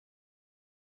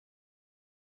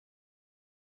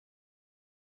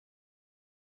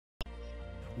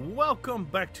Welcome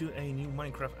back to a new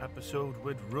Minecraft episode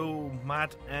with Roww,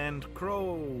 Matt, and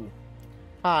Crow.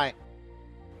 Hi.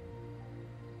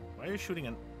 Why are you shooting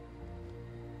an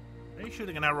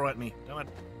arrow at me? Damn it!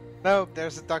 No,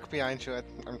 there's a duck behind you.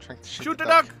 I'm trying to shoot the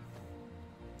duck.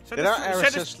 Did our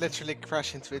arrows just literally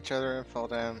crash into each other and fall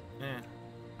down? Yeah.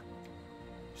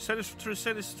 Set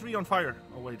his tree on fire.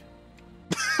 Oh wait.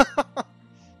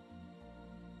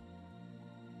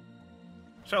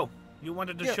 So, you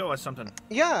wanted to show us something?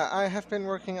 Yeah, I have been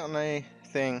working on a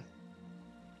thing.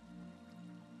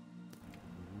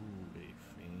 Ooh, a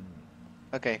thing.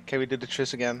 Okay, can we do the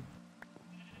truce again?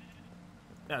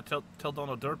 Yeah, tell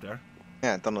Donald Derp there.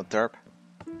 Yeah, Donald Derp.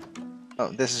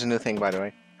 Oh, this is a new thing, by the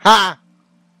way. Ha!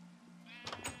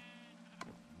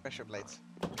 Pressure plates.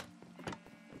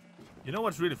 You know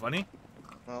what's really funny?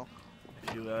 Well,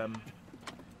 If you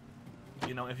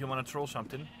if you want to troll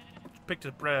something, pick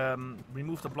the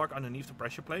remove the block underneath the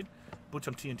pressure plate, put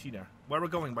some TNT there. Where we're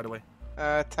going, by the way?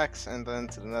 Tex and then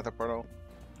to the nether portal.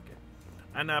 Okay.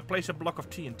 And place a block of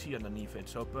TNT underneath it,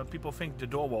 so people think the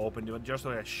door will open. Do it just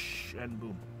like a shh and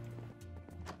boom.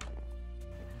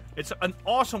 It's an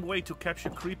awesome way to capture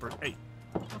creepers. Hey,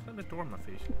 what's that the door in my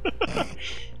face?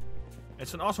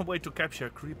 It's an awesome way to capture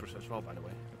creepers as well, by the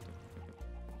way.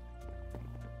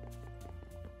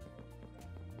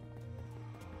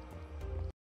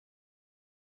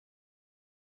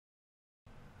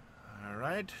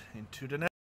 Alright, into the net.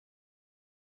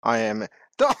 I am.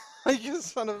 You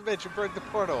son of a bitch! You broke the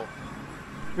portal.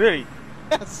 Really?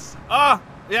 Yes. Ah,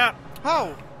 yeah.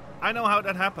 How? I know how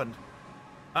that happened.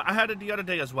 I had it the other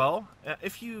day as well.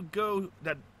 If you go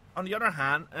that on the other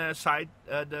hand side,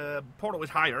 the portal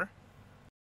is higher.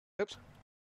 Oops.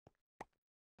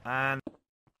 And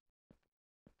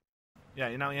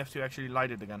yeah, now you have to actually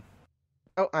light it again.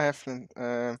 Oh, I have flint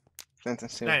and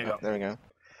steel. There you go. There we go.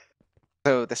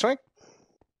 So this way.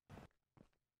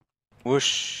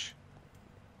 Whoosh.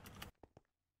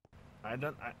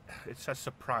 It says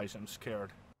surprise. I'm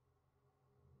scared.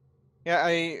 Yeah,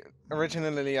 I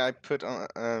put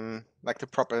on like the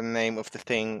proper name of the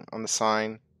thing on the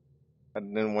sign. I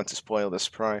didn't want to spoil the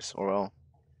surprise, or well,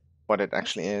 what it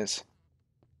actually is.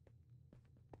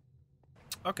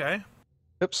 Okay.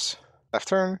 Oops. Left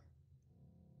turn.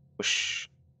 Whoosh.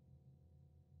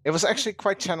 It was actually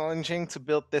quite challenging to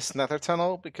build this nether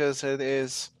tunnel because it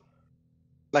is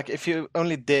like if you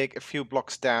only dig a few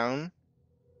blocks down.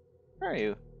 Where are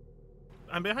you?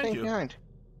 I'm behind you. Behind.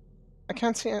 I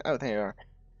can't see it. Oh, there you are.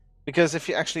 Because if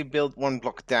you actually build one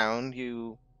block down,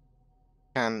 you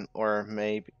can, or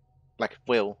maybe, like,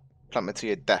 will plummet to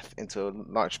your death into a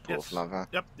large pool of lava.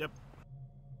 Yep.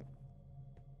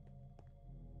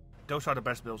 Those are the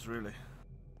best builds, really.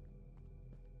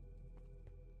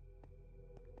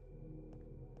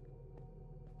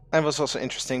 And it was also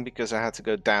interesting because I had to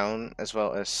go down as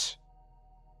well as,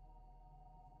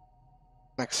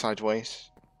 like, sideways.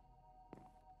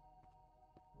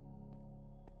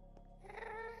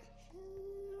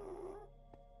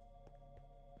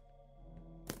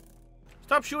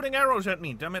 Stop shooting arrows at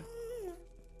me, damn it.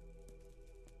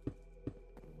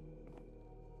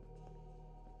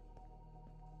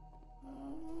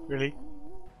 Really?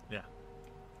 Yeah.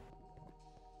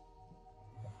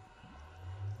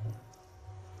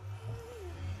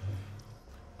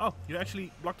 Oh, you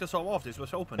actually blocked this all off. This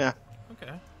was open. Yeah.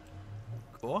 Okay.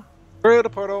 Cool. Through the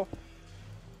portal.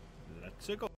 Let's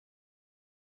go.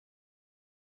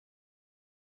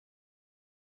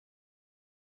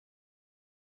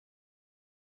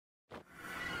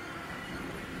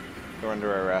 You're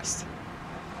under arrest.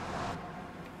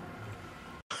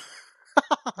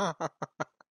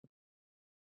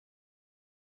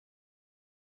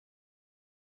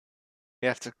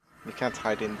 You can't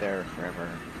hide in there forever.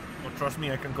 Well, trust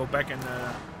me, I can go back and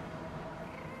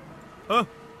Oh!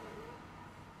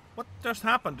 What just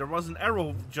happened? There was an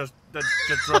arrow that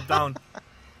just dropped down.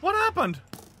 What happened?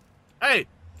 Hey!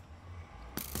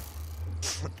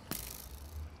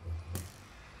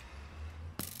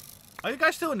 Are you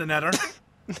guys still in the nether?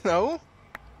 No?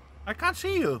 I can't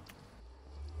see you.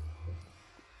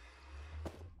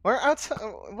 We're outside.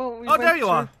 Well, we There you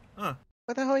are. Huh.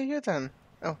 Where the hell are you then?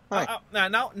 Oh, hi.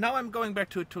 Now I'm going back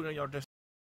to your distance.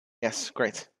 Yes,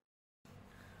 great.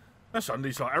 I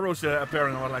suddenly saw arrows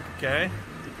appearing. I was like, okay.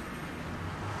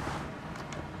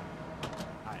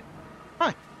 Hi.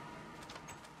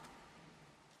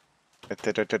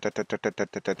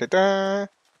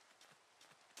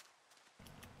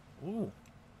 Ooh.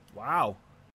 Wow.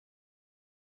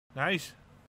 Nice.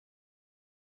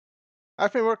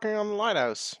 I've been working on the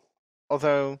lighthouse,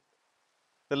 although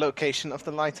the location of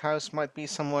the lighthouse might be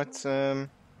somewhat. Nah, who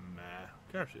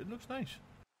cares? It looks nice.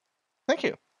 Thank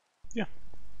you. Yeah.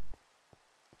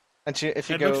 And if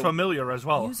you It go looks familiar as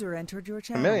well. User entered your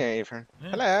channel. familiar even. Yeah.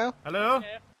 Hello. Hello?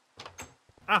 Yeah.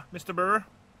 Ah, Mr. Burr.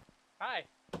 Hi.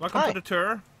 Welcome Hi. Oh. to the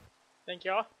tour. Thank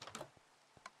you.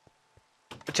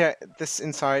 But yeah, this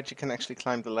inside you can actually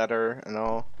climb the ladder and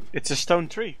all. It's a stone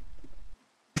tree.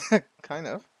 Kind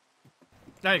of.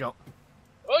 There you go.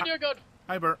 Oh dear God.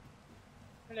 Hi, Burr.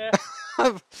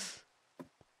 Hello.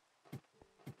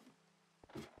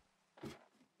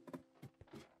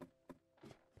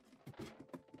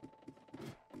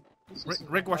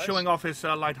 Rick was showing off his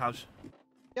lighthouse.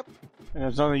 And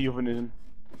it's not a euphemism.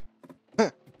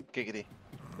 Giggity.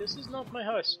 This is not my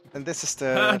house. And this is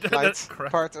the That's light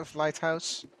correct. part of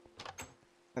lighthouse.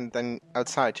 And then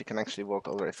outside you can actually walk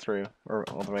all the way through, or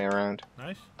all the way around.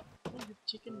 Nice. Oh, the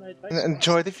chicken might And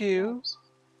enjoy the view.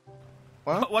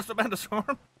 What? What's the matter,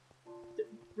 Zxorm?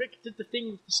 Rick did the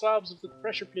thing with the slabs of the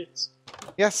pressure plates.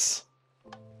 Yes.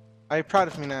 Are you proud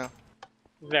of me now?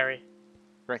 Very.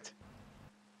 Great.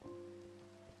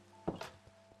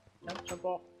 Can't jump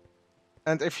off.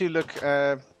 And if you look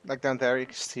like down there, you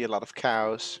can see a lot of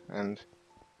cows and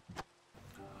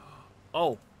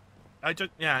Oh.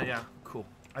 Yeah, cool.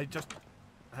 I just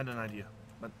had an idea.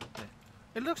 But yeah.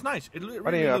 It looks nice. It really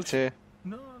what are you up looks... to?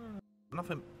 No.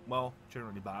 Nothing, well,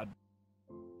 generally bad.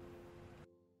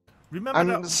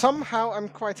 Remember that... Somehow I'm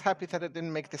quite happy that it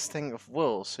didn't make this thing of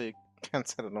wool, so you can't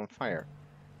set it on fire.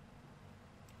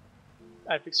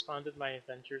 I've expanded my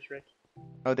adventures, Rick.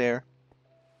 Oh dear.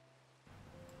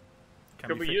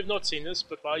 Remember, you've not seen this,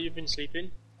 but while you've been sleeping,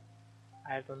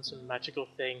 I have done some magical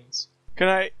things. Can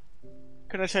I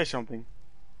say something?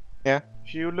 Yeah?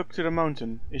 If you look to the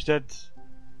mountain, is that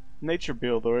nature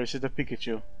build or is it a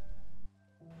Pikachu?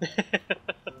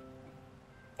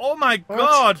 Oh my What?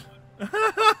 god!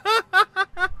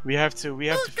 We have to fill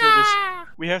this.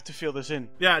 We have to fill this in.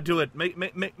 Yeah, do it. Make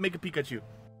a Pikachu.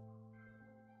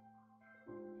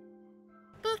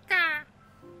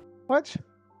 What?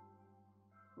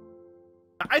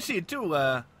 I see it too,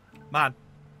 man.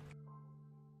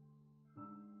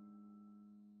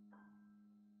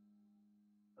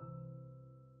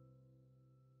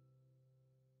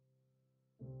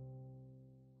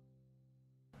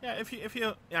 Yeah, if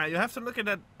you you have to look at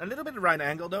that a little bit right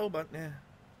angle though, but yeah.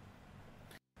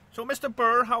 So, Mr.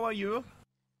 Burr, how are you?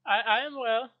 I am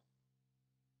well.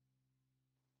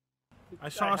 I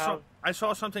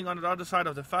saw something on the other side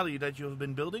of the valley that you've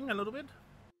been building a little bit.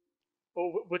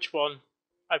 Oh, which one?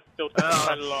 I've built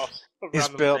quite a lot of He's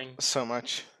random built things. so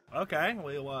much. Okay,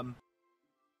 we'll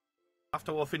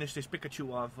after we'll finish this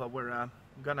Pikachu off, we're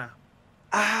gonna.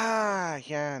 Ah,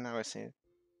 yeah, now I see it.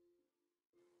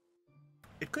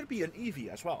 It could be an Eevee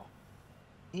as well.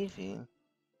 Eevee.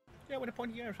 Yeah, with a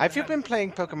pointy ears. Have you been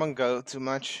playing Pokemon Go too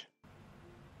much?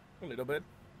 A little bit,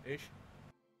 ish.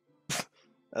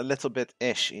 A little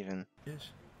bit-ish, even. Yes.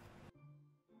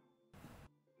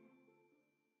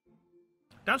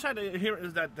 Downside here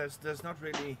is that there's not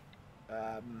really.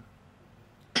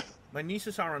 My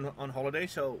nieces are on holiday,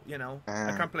 so you know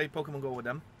I can't play Pokemon Go with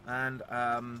them, and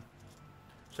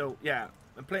so yeah,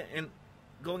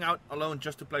 going out alone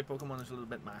just to play Pokemon is a little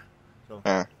bit meh. So.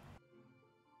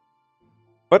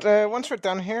 But once we're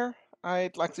done here,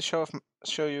 I'd like to show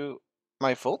you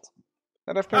my vault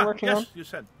that I've been working on. Yes, you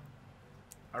said.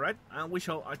 All right, and we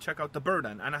shall check out the bird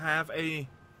then, and I have a.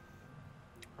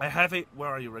 Where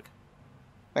are you, Rick?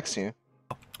 Next to you.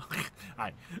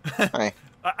 Hi. Hi.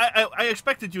 I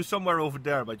expected you somewhere over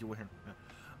there, but you were here.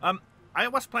 Yeah. I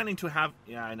was planning to have.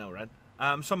 Yeah, I know, right?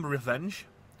 Some revenge.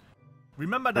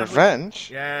 Remember that? Revenge?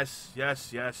 Yes.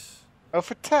 Oh,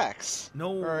 for tax?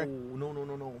 No, Right.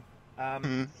 no.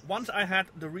 Once I had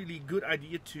the really good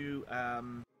idea to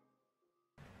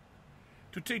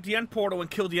take the end portal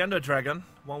and kill the Ender Dragon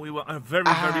when we were very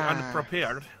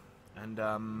unprepared, and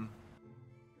I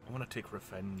want to take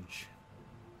revenge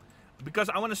because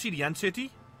I want to see the End City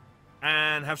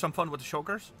and have some fun with the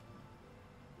Shulkers.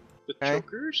 The Okay.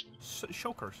 chokers?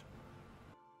 Shulkers.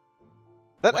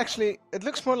 That actually, it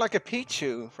looks more like a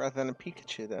Pichu rather than a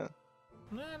Pikachu, though.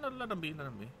 Nah, let them be.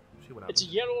 See what It's happens. a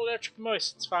yellow electric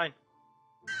mouse, it's fine.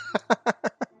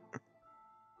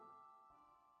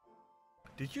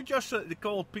 Did you just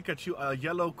call Pikachu a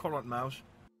yellow-colored mouse?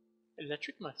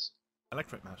 Electric mouse.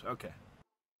 Electric mouse. Okay.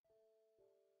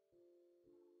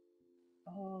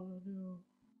 Oh no.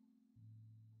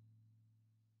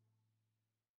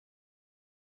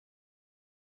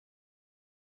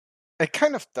 It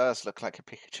kind of does look like a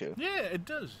Pikachu. Yeah, it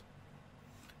does.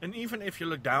 And even if you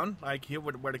look down, like here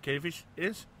where the cave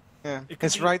is, Yeah. It could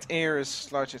His be- right ear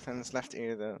is larger than his left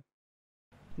ear, though.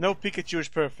 No Pikachu is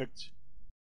perfect.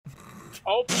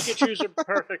 All Pikachus are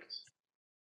perfect.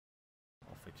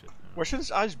 I'll fix it. Where should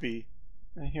this ice be?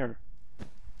 Here.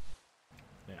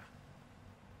 Yeah.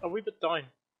 Are we a bit down?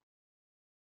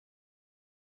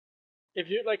 If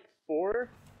you're like 4,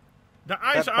 The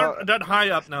eyes aren't that high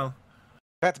up now.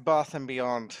 Pet Bath and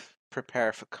Beyond.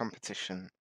 Prepare for competition.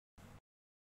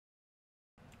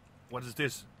 What is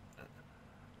this?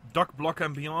 Duck Block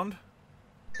and Beyond?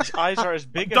 His eyes are as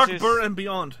big as Duck his... Burr and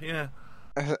Beyond, yeah.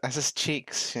 As his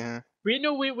cheeks, yeah. wait,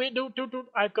 no, don't.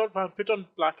 I've got one. Put on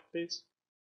black, please.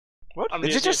 What?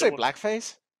 Did you just say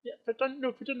blackface? Yeah, put on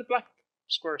the black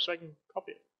square so I can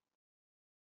copy it.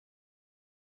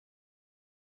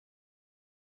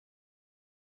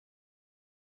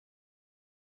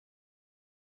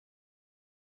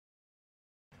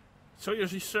 So you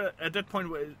see, at that point,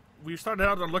 we started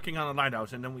out on looking on a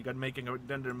lighthouse, and then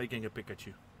then they're making a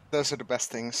Pikachu. Those are the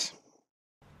best things.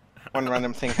 One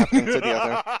random thing happening to the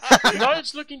other. Now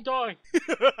it's looking down.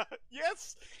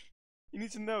 Yes! He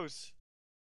needs a nose.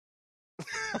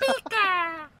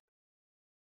 Pika!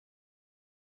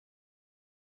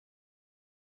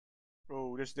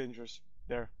 Oh, that's dangerous.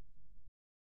 There.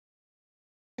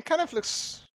 It kind of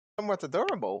looks somewhat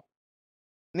adorable.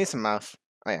 Needs a mouth.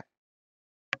 Oh yeah.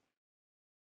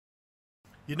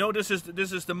 You know, this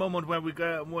is the moment where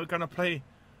we're gonna play.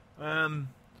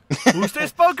 Who's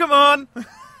this Pokemon?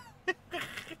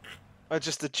 Oh,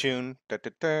 just the tune. Da, da,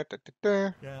 da, da, da,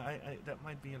 da. Yeah, I that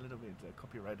might be a little bit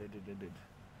copyrighted.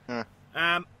 Huh.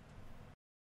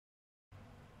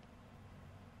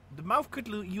 The mouth could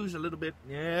use a little bit.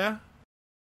 Yeah.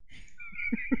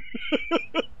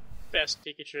 Best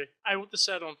Pikachu. I want to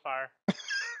set on fire.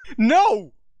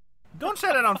 No! Don't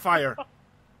set it on fire.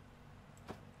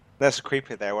 There's a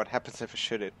creeper there. What happens if I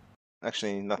shoot it?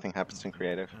 Actually, nothing happens in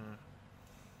creative.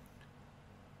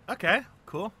 Okay,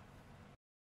 cool.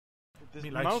 The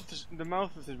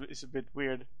mouth is a bit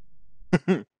weird.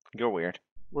 You're weird.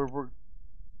 We're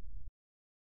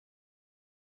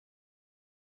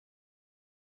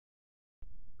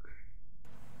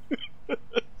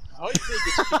How big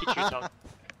is Pikachu tongue?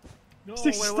 No,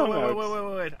 Stick his tongue out.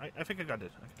 wait. I think I got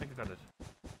it.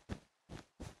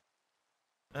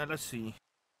 Let's see.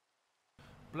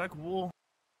 Black wool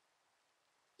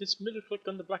This middle click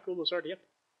on the black wool was already up.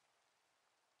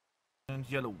 and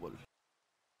yellow wool.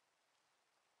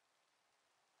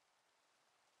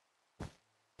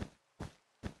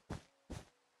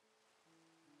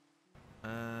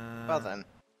 Well then.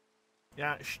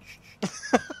 Yeah, shh.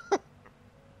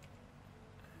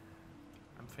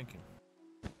 I'm thinking.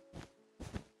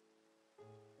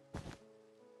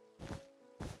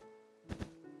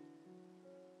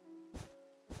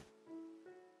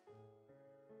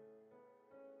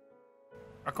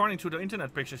 According to the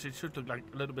internet pictures, it should look like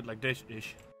a little bit like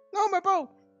this-ish. No, my bow.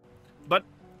 But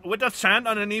with that sand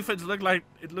underneath, it looks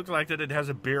like that it has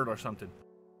a beard or something.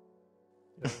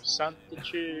 Oh,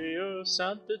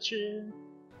 Santa Che.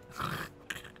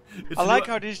 I like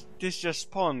how this just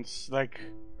spawns, like...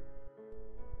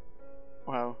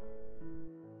 Wow.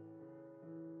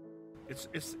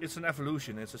 It's an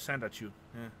evolution. It's a Sandachu.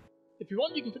 Yeah. If you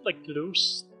want, you can put like glow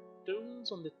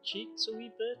stones on the cheeks a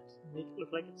wee bit, make it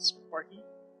look like it's sparky.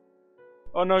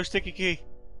 Oh no, sticky key.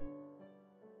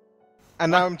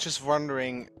 And now I'm just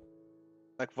wondering,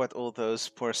 like, what all those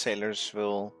poor sailors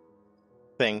will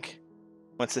think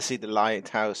once they see the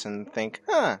lighthouse and think,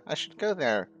 "Huh, I should go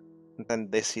there." And then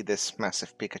they see this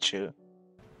massive Pikachu.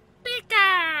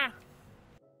 Pika!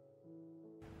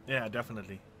 Yeah,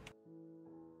 definitely.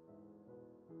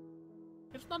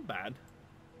 It's not bad.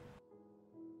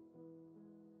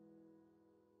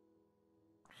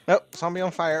 Oh, zombie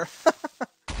on fire.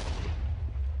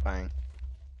 Fine.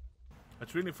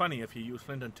 It's really funny if you use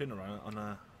flint and tinder on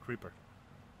a creeper.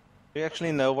 Do you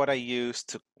actually know what I used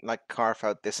to, like, carve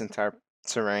out this entire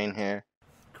terrain here?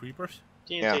 Creepers?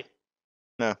 TNT. Yeah.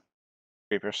 No.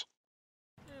 Creepers.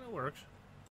 Yeah, that works.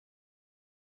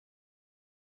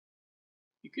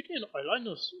 You could do an outline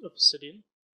of obsidian.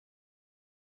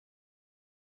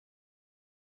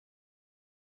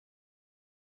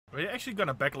 Are you actually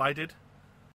gonna backlight it?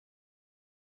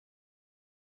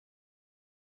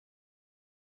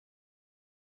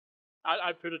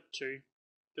 I put it 2,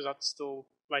 because that's still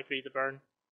likely to burn.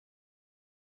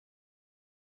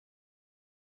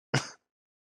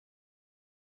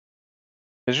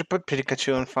 Did you put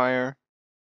Pikachu on fire?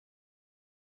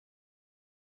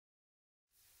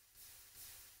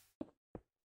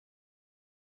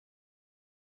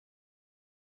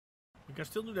 You can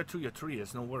still do that to your tree,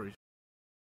 it's no worries.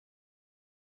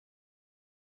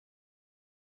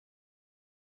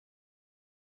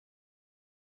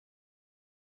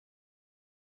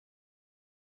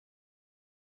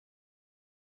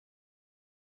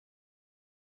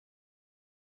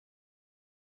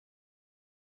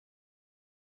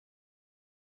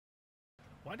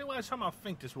 Why do I somehow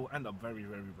think this will end up very,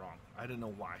 very wrong? I don't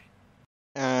know why.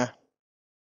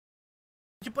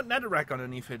 You put netherrack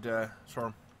underneath it,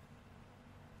 Zxorm.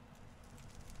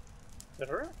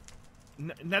 Never?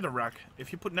 Netherrack.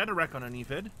 If you put netherrack underneath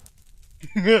it...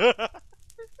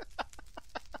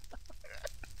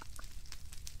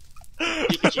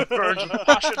 Pikachu burns with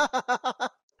passion.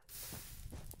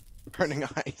 Burning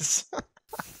eyes.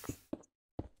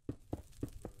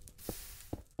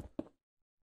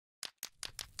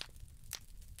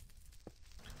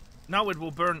 Now it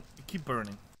will burn, keep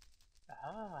burning.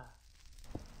 Ah.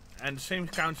 And the same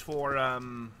counts for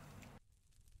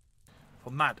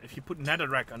matte. If you put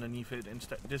netherrack underneath it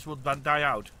instead, this will die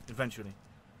out eventually.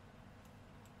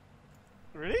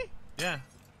 Really? Yeah.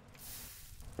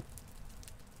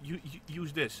 You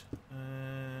use this.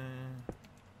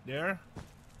 There.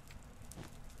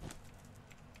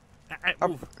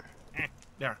 Move.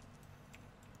 There.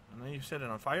 And then you set it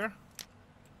on fire.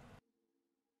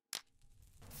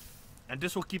 And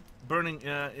this will keep burning.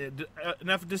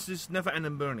 This is never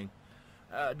ending burning.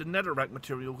 The netherrack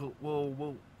material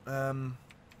will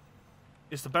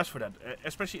is the best for that,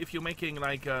 especially if you're making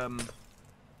like how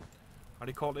do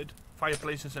you call it,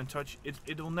 fireplaces and such.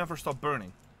 It will never stop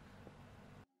burning.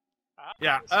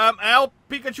 Yeah. Help!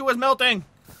 Pikachu is melting.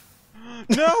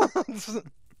 No.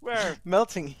 Where?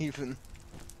 Melting even.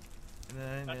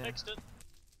 I fixed it.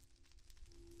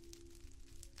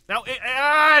 Now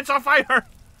it's on fire.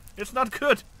 It's not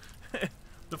good.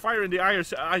 The fire in the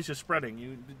eyes is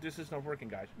spreading. This is not working,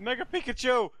 guys. Mega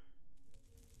Pikachu!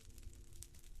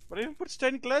 But I even put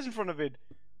stained glass in front of it.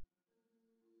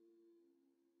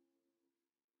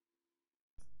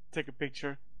 Take a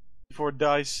picture before it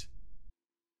dies.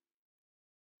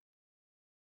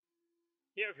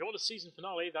 Yeah, if you want a season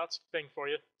finale, that's the thing for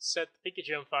you. Set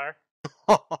Pikachu on fire.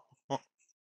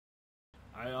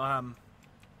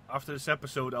 After this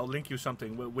episode, I'll link you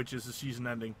something which is the season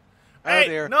ending. Oh Hey,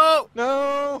 dear. no!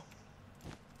 No!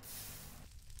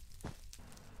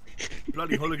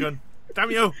 Bloody hooligan.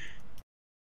 Damn you!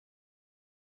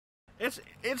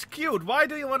 It's cute. Why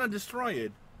do you want to destroy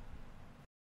it?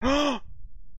 I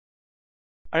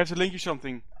have to link you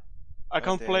something. I Oh,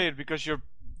 can't dear. play it because you're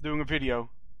doing a video.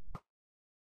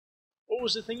 What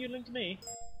was the thing you linked to me?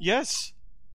 Yes!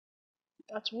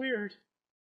 That's weird.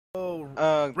 Oh,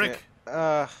 Rick,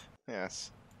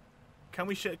 yes. can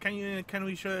we see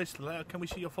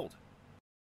your fault?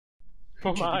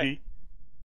 Oh my.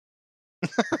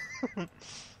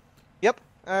 Yep.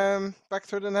 Back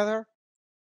through the nether.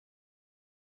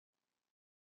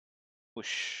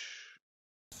 Whoosh.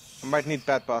 I might need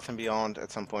Bad Bath and Beyond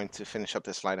at some point to finish up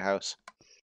this lighthouse.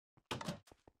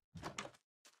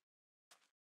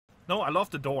 No, I love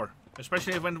the door,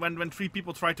 especially when 3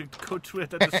 people try to go through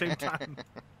it at the same time.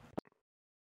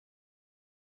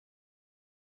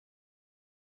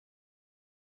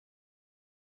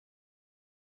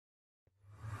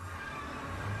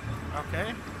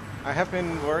 Okay. I have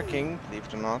been working, believe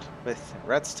it or not, with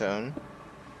redstone.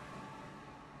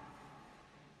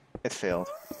 It failed.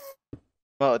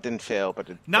 Well, it didn't fail, but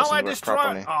it Now doesn't I work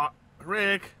destroy. properly.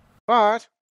 Rick, But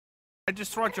I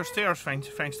destroyed your stairs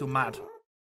thanks to Matt.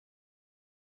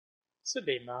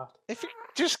 Silly Matt. if you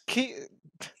just keep,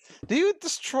 do you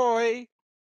destroy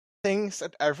things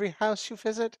at every house you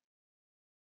visit?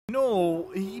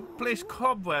 No, he placed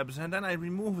cobwebs and then I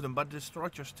removed them, but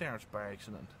destroyed your stairs by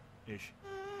accident. Ish.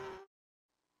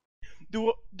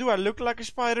 Do I look like a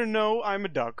spider? No, I'm a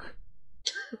duck.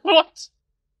 What?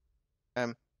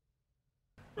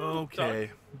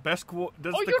 Okay. Best quote.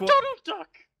 That's Oh, the you're quote. Donald Duck!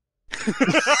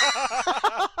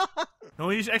 No,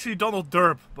 he's actually Donald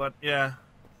Derp, but yeah.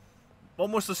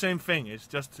 Almost the same thing. It's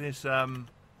just his I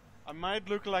might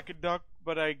look like a duck,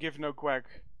 but I give no quack.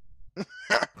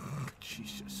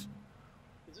 Jesus.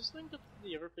 Is this linked up to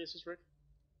the other places, Rick?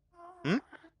 Hmm?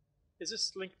 Is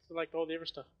this linked to like all the other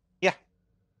stuff? Yeah.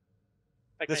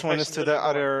 Like This my one house is in to the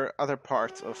living other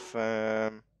part of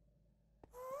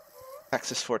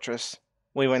Axis Fortress.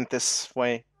 We went this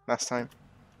way last time.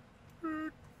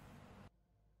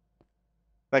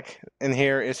 Like, in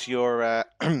here is your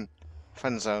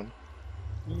fun zone.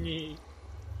 room?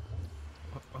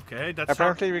 Okay, that's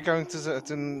Apparently, we're going to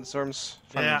Zxorm's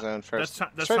fun zone first.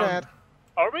 That's Straight ahead.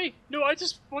 Are we? No, I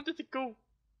just wanted to go.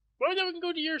 Well, then we can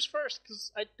go to yours first,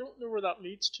 because I don't know where that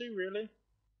leads to, really.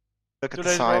 Look at the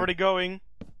Today's sign. already going.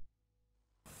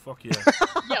 Fuck yeah.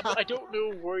 Yeah, but I don't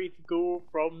know where to go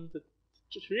from the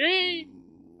tree.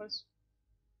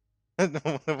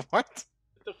 What?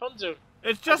 The fun zone.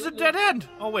 It's just a dead end.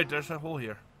 Oh wait, there's a hole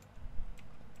here.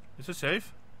 Is it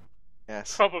safe?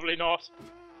 Yes. Probably not.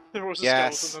 There was a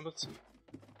Yes. skeleton in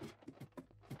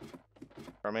it.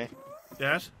 For me.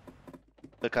 Yes?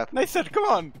 Look up. Nathan, come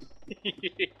on!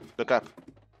 Look up.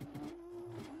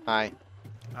 Hi.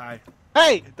 Hi.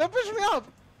 Hey! Don't push me up!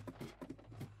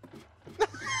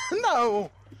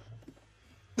 No!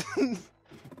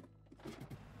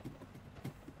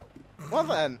 Well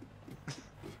then.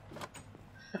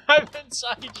 I'm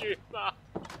inside you, man.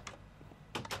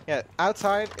 Yeah,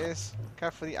 outside is kind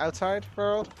of for the outside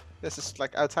world. This is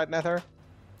like outside Nether.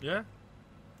 Yeah?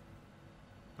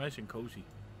 Nice and cozy.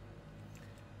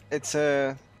 It's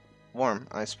warm,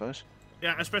 I suppose.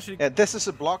 Yeah, especially... Yeah, this is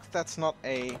a block that's not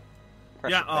a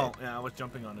pressure Yeah, plate. yeah, I was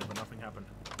jumping on it, but nothing happened.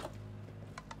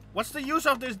 What's the use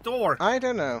of this door? I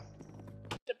don't know.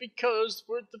 Because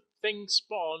where the thing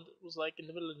spawned was like in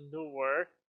the middle of nowhere.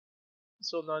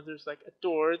 So now there's like a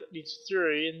door that leads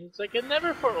through, and it's like a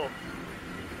nether portal.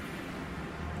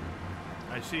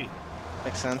 I see.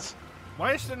 Makes sense.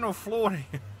 Why is there no flooring?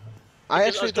 I I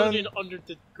actually was going don't. in under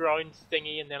the ground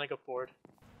thingy, and then I got bored.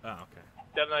 Oh, okay.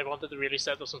 Then I wanted to really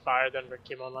set us on fire, then Rick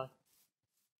came online.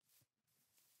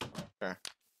 Sure.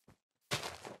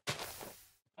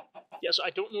 Yeah, so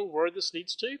I don't know where this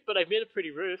leads to, but I've made a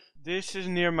pretty roof. This is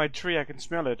near my tree, I can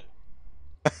smell it.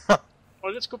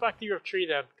 Or let's go back to your tree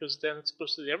then, because then it's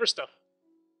close to the other stuff.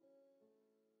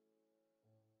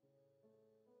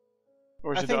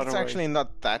 Or is I it the think other it's way? actually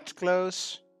not that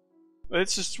close.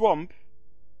 It's a swamp.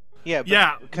 Yeah, but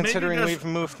Yeah, considering maybe we've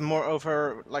moved more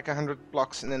over like 100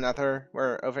 blocks in another,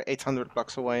 we're over 800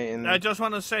 blocks away in I just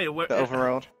want to say, the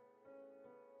overworld.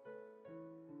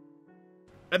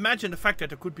 imagine the fact that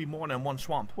there could be more than one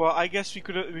swamp. Well, I guess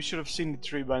we should have seen the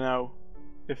tree by now.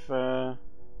 If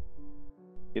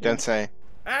You don't say.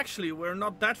 Actually, we're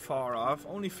not that far off.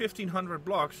 Only 1,500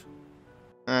 blocks.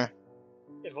 Eh.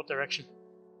 In what direction?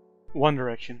 One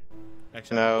Direction.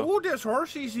 Actually. No. Oh, there's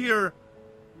horses here.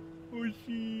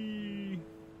 Horsey.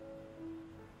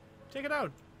 Take it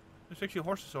out. There's actually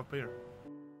horses up here.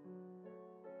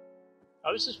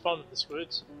 I was just fun with this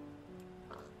woods.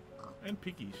 And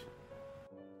piggies.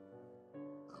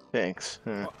 Thanks.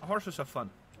 Hmm. Horses are fun.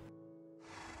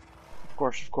 Of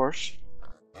course, of course.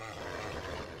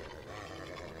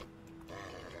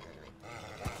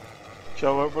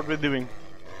 So what are we doing?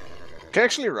 Can I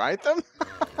actually ride them?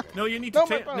 No, you need to No,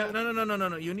 tame. my No, bow.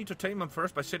 no. You need to tame them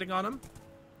first by sitting on them.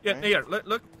 Yeah, Okay. here.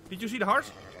 Look. Did you see the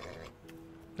horse?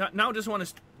 Now this one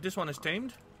is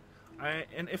tamed.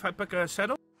 And if I pick a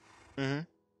saddle, Mm-hmm.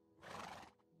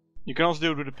 You can also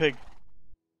do it with a pig.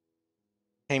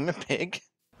 Tame a pig?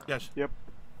 yes. Yep.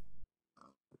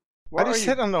 Why Where do you are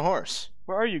sit on the horse?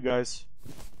 Where are you guys?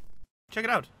 Check it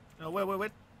out.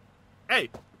 Wait. Hey,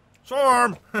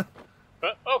 Zxorm!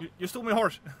 Oh, you stole my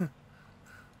horse.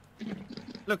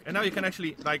 Look, and now you can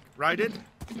actually like ride it.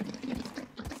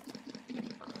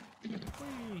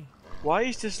 Whee. Why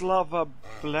is this lava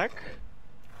black?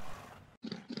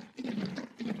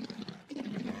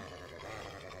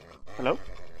 Hello?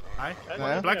 Hi.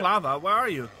 Hello? Black lava. Where are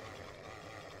you?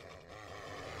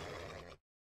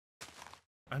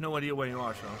 I have no idea where you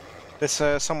are, so.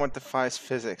 This somewhat defies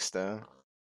physics, though.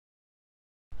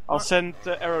 I'll send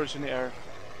arrows in the air.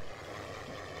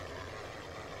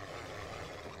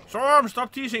 Zxorm,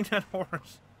 stop teasing that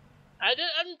horse. I'm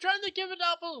trying to give it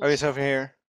apples! Oh, he's over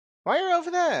here. Why are you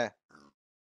over there?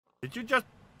 Did you just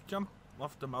jump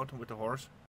off the mountain with the horse?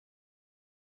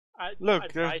 Look, I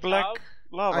there's might black have.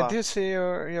 lava. I do see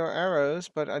your arrows,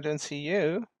 but I don't see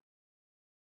you.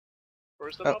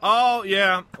 Where's the Oh. map? Oh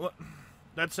yeah, well,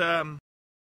 that's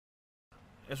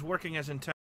it's working as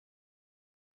intended.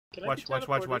 Can I Watch. be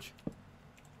teleported?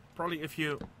 Probably if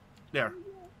you, there.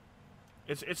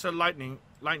 It's a lightning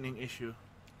issue.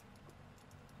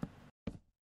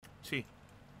 See,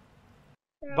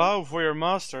 Bow for your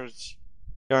masters.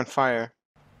 You're on fire.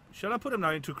 should I put him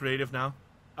now into creative now?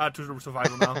 To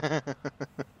survival now.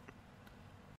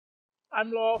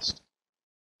 I'm lost.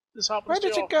 This happens Where too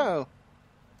did you often. go?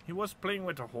 He was playing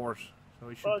with a horse, so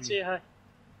he should Well, be. say hi.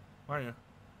 Where are you?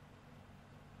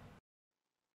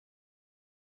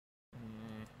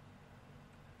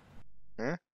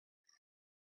 Huh?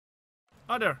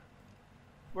 Oh, there.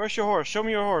 Where's your horse? Show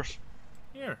me your horse.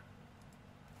 Here.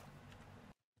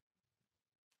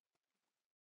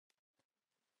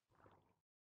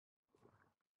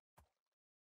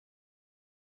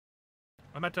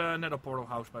 I'm at the Nether Portal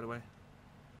house, by the way.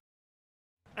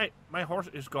 Hey, my horse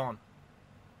is gone.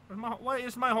 Why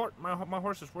is my horse? My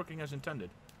horse is working as intended.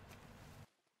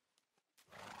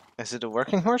 Is it a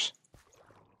working horse?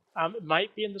 It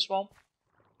might be in the swamp.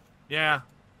 Yeah,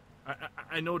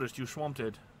 I noticed you swamped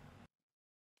it.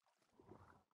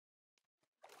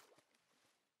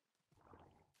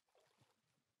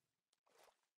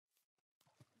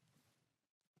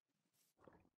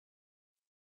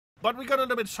 But we got a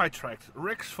little bit sidetracked.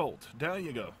 Rick's fault. There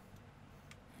you go.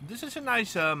 This is a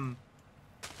nice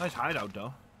nice hideout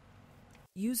though.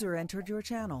 User entered your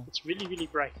channel. It's really, really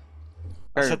bright.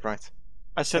 Very bright.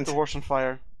 I set the horse on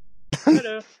fire.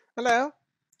 Hello. Hello.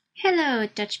 Hello,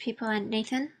 Dutch people and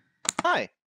Nathan. Hi.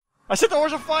 I set the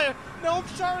horse on fire! No, I'm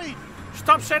sorry!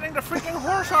 Stop setting the freaking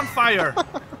horse on fire!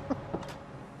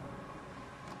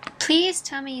 Please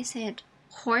tell me you said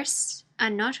horse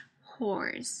and not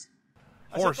whores.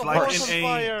 Horse, I set the like horse in on a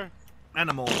fire!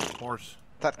 animal horse.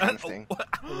 That kind of thing. What?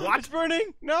 It's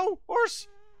burning! No! Horse!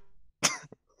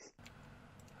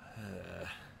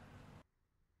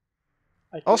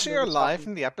 Also, you're live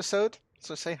in the episode,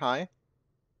 so say hi.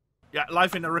 Yeah,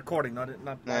 live in a recording, not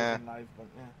live Yeah. in live, but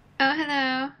yeah. Oh,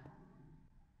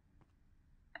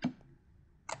 hello.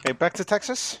 Okay, back to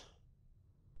Texas.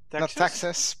 Not Texas?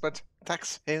 Texas, but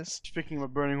Texas. Speaking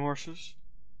of burning horses.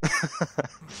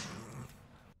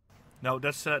 No,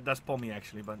 that's Pommie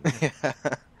actually, but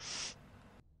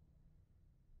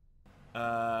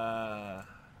Yeah.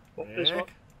 There's one.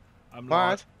 Rick? I'm What?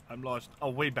 lost. I'm lost. Oh,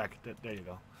 way back. There you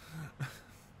go.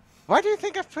 Why do you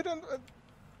think I've put on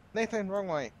Nathan wrong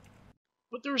way?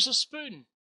 But there's a spoon.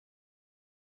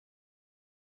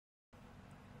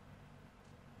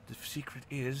 The secret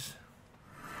is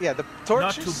Yeah, the not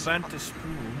torches. to bend the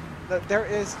spoon. There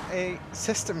is a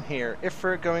system here. If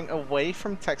we're going away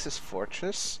from Texas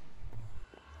Fortress,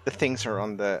 the things are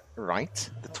on the right,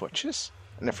 the torches.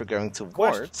 And if we're going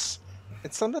towards,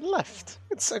 it's on the left.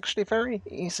 It's actually very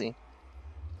easy.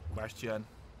 Question.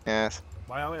 Yes.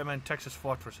 Why am I in Texas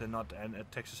Fortress and not in a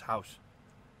Texas house?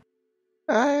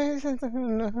 Ah,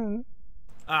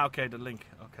 okay, the link.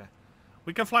 Okay.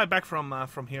 We can fly back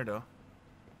from here though.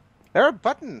 There are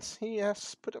buttons. He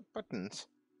has put up buttons.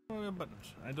 Oh, yeah,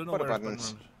 buttons. I don't know What where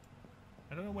buttons? buttons.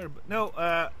 I don't know where. No,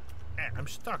 I'm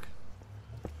stuck.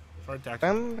 Sorry, Tax.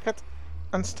 Get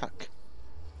unstuck.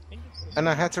 And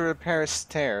I had to repair his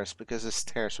stairs because his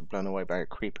stairs were blown away by a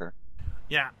creeper.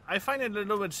 Yeah, I find it a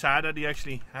little bit sad that he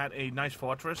actually had a nice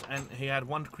fortress and he had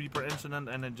one creeper incident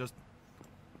and it just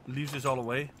leaves this all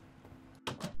away.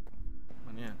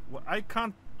 And yeah, well, I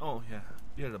can't. Oh yeah,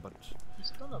 here are the buttons.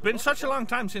 Been such a long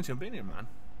time since you've been here, man.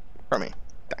 For me.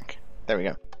 Thank. There we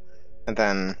go. And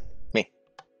then me.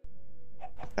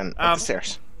 And up the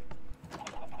stairs.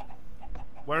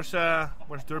 Where's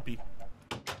Derpy?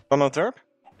 Donald Derp?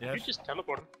 Yes. You just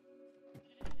teleport him.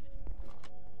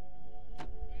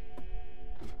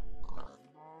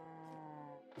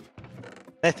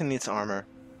 Nathan needs armor.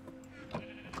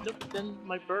 Nope, then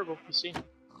my bird will be seen.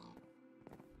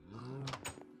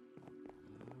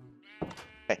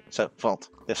 Okay, so vault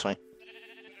this way.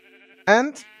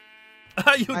 And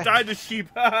You died a sheep.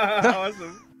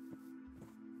 Awesome.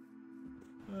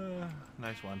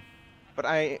 Nice one. but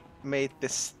I made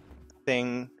this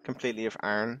thing completely of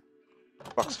iron.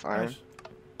 Box of iron. Nice.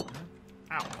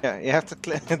 Ow. Yeah, you have to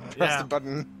press Yeah. the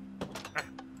button.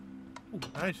 Ooh,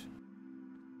 nice.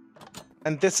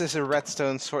 And this is a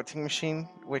redstone sorting machine,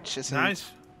 which isn't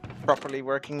Nice. properly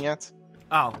working yet.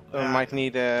 Oh. So we might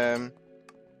need yeah.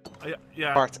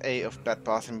 part A of Bed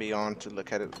Bath and Beyond to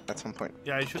look at it at some point.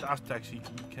 Yeah, you should ask Taxi.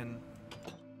 He can.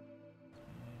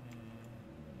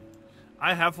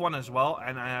 I have one as well,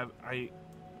 and I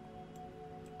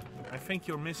think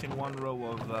you're missing one row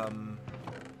of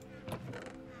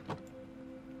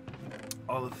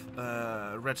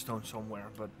redstone somewhere.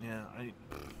 But yeah,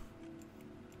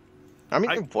 I mean,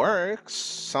 it works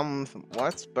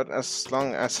somewhat, but as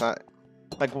long as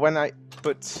when I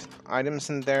put items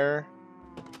in there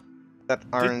that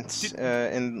aren't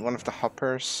in one of the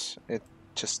hoppers, it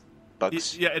just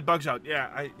bugs. Yeah, it bugs out.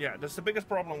 Yeah, that's the biggest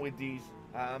problem with these.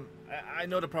 I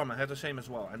know the problem. I had the same as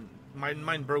well, and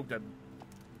mine broke that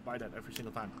by that every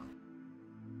single time.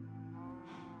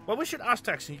 Well, we should ask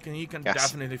Tex. He can Yes.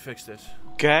 definitely fix this.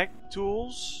 Gag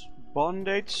tools,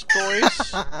 bondage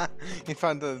toys, He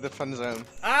found the fun zone.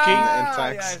 Ah,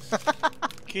 Tex. yes.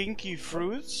 kinky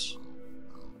fruits.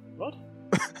 What?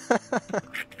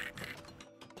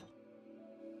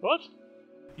 What?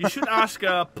 You should ask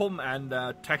Pom and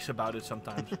Tex about it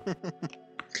sometimes.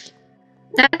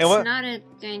 That's what- not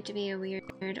going to be a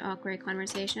weird, awkward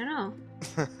conversation at all.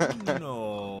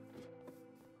 No.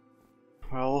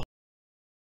 Well,